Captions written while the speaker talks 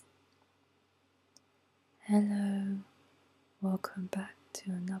Hello, welcome back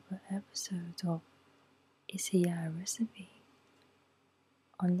to another episode of Isiya Recipe.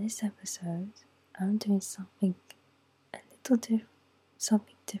 On this episode, I'm doing something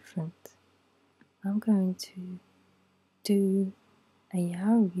different. I'm going to do a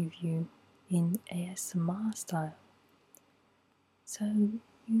Yao review in ASMR style. So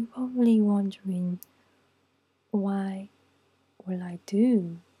you're probably wondering, why will I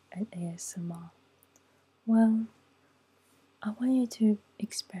do an ASMR? Well, I want you to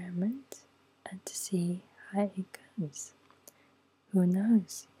experiment and to see how it goes. Who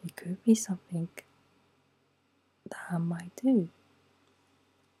knows, it could be something that I might do.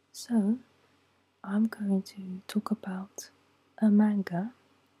 So, I'm going to talk about a manga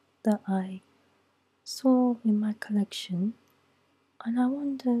that I saw in my collection, and I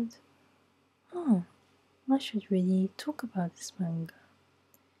wondered, I should really talk about this manga.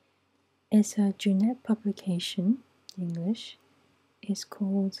 It's a Junet publication, English. It's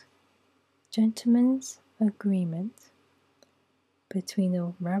called Gentleman's Agreement Between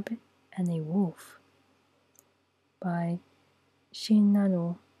a Rabbit and a Wolf by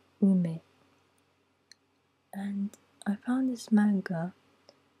Shinano Ume. And I found this manga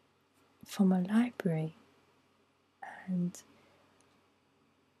from a library, and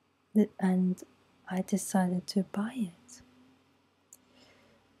I decided to buy it.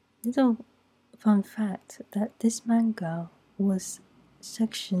 Little fun fact that this manga was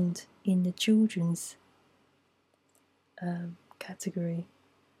sectioned in the children's category.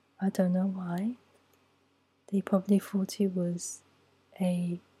 I don't know why. They probably thought it was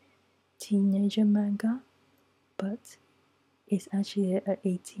a teenager manga, but it's actually a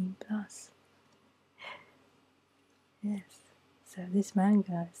 18 plus. Yes, so this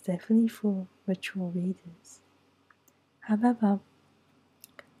manga is definitely for mature readers. However,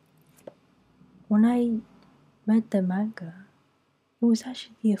 when I read the manga, it was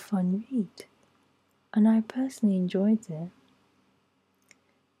actually a fun read, and I personally enjoyed it.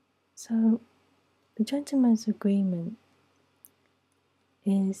 So, The Gentleman's Agreement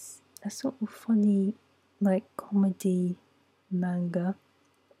is a sort of funny, comedy manga,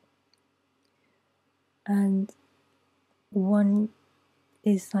 and one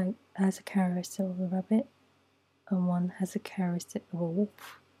is has a character of a rabbit, and one has a character of a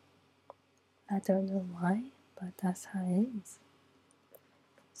wolf. I don't know why, but that's how it is.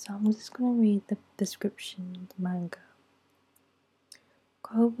 So I'm just going to read the description of the manga.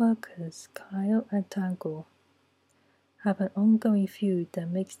 Co-workers Kyle and Tango have an ongoing feud that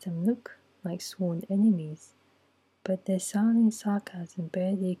makes them look like sworn enemies, but their silent sarcasm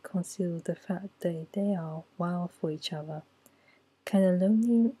barely conceals the fact that they are wild for each other. Can a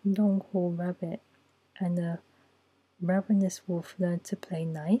lonely long-haul rabbit and a ravenous wolf learn to play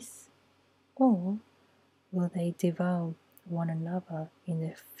nice? Or will they devour one another in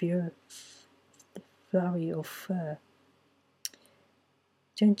a flurry of fur?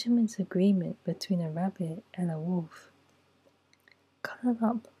 Gentleman's Agreement Between a Rabbit and a Wolf. Cuddled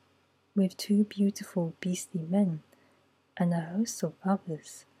up with two beautiful beastly men and a host of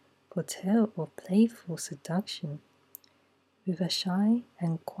others for tale of playful seduction, with a shy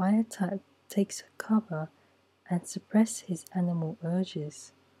and quiet type takes cover and suppresses his animal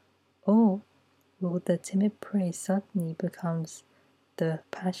urges, or will the timid prey suddenly becomes the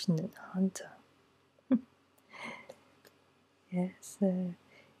passionate hunter? Yes,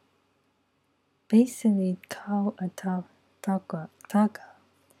 basically Kao and Taga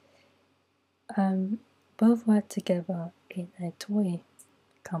both work together in a toy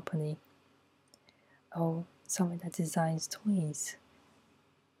company, or someone that designs toys.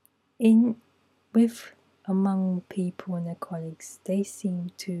 Among people and their colleagues, they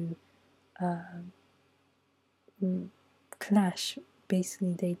seem to clash.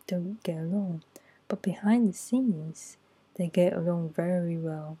 Basically, they don't get along, but behind the scenes, they get along very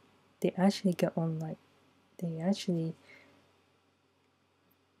well. They actually get on they actually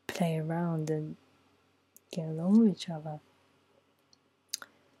play around and get along with each other.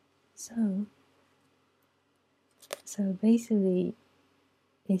 So basically,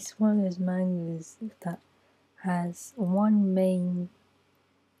 it's one of those mangas that has one main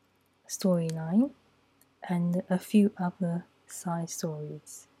storyline and a few other side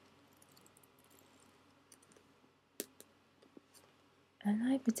stories. And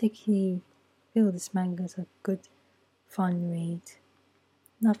I particularly feel this manga is a good, fun read.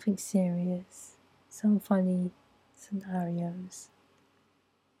 Nothing serious, some funny scenarios.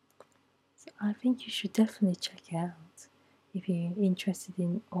 So I think you should definitely check it out if you're interested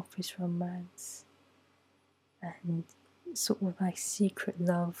in office romance and sort of secret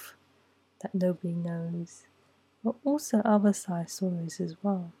love that nobody knows, but also other side stories as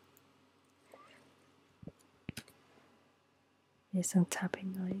well. Here's some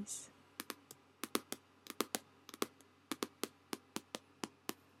tapping noise.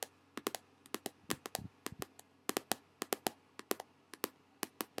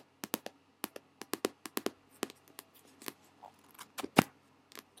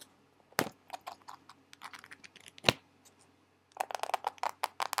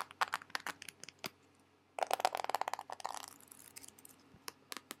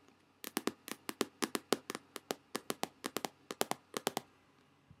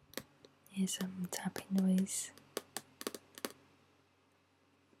 Here's some tapping noise.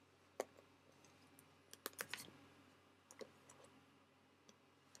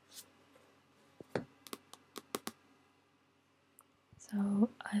 So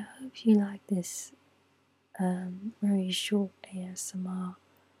I hope you like this very short ASMR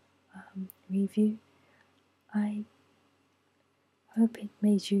review. I hope it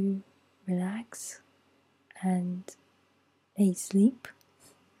made you relax and sleep.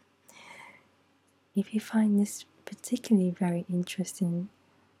 If you find this particularly very interesting,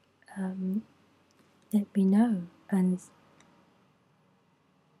 let me know, and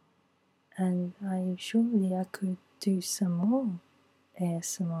I could do some more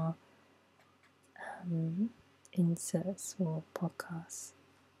ASMR inserts or podcasts.